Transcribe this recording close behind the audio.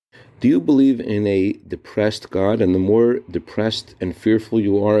Do you believe in a depressed God? And the more depressed and fearful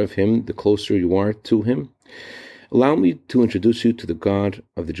you are of Him, the closer you are to Him? Allow me to introduce you to the God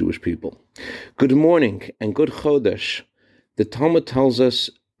of the Jewish people. Good morning and good Chodesh. The Talmud tells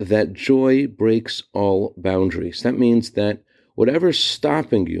us that joy breaks all boundaries. That means that whatever's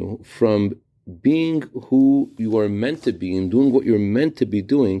stopping you from being who you are meant to be and doing what you're meant to be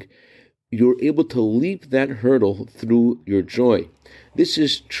doing, you're able to leap that hurdle through your joy. This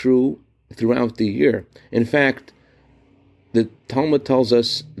is true throughout the year. In fact, the Talmud tells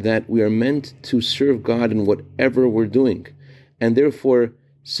us that we are meant to serve God in whatever we're doing. And therefore,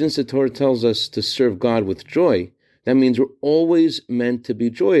 since the Torah tells us to serve God with joy, that means we're always meant to be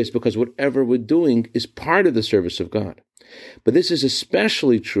joyous because whatever we're doing is part of the service of God. But this is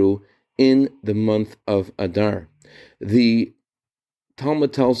especially true in the month of Adar. The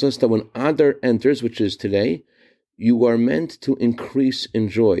Talmud tells us that when Adar enters, which is today, you are meant to increase in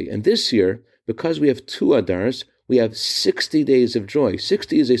joy. And this year, because we have 2 Adars, we have 60 days of joy.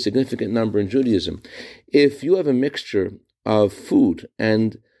 60 is a significant number in Judaism. If you have a mixture of food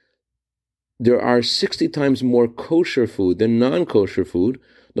and there are 60 times more kosher food than non-kosher food,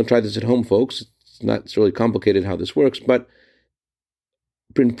 don't try this at home, folks. It's really complicated how this works, but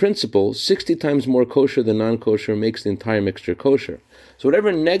in principle, 60 times more kosher than non-kosher makes the entire mixture kosher. So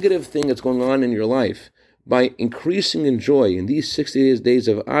whatever negative thing that's going on in your life, by increasing in joy in these 60 days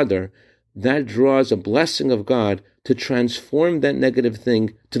of Adar, that draws a blessing of God to transform that negative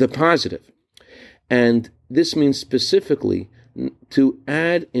thing to the positive. And this means specifically to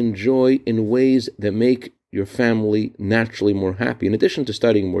add in joy in ways that make your family naturally more happy, in addition to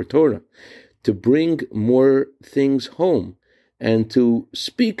studying more Torah, to bring more things home, and to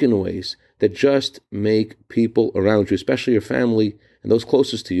speak in ways that just make people around you, especially your family and those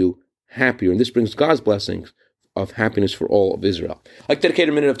closest to you, happier. And this brings God's blessings of happiness for all of Israel. I'd like to dedicate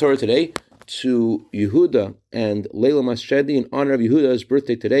a minute of Torah today to Yehuda and Leila Masjedi in honor of Yehuda's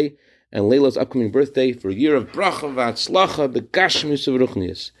birthday today and Leila's upcoming birthday for a year of bracha v'atzlacha b'gashmis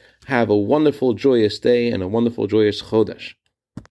u'ruchnius. Have a wonderful, joyous day and a wonderful, joyous Chodesh.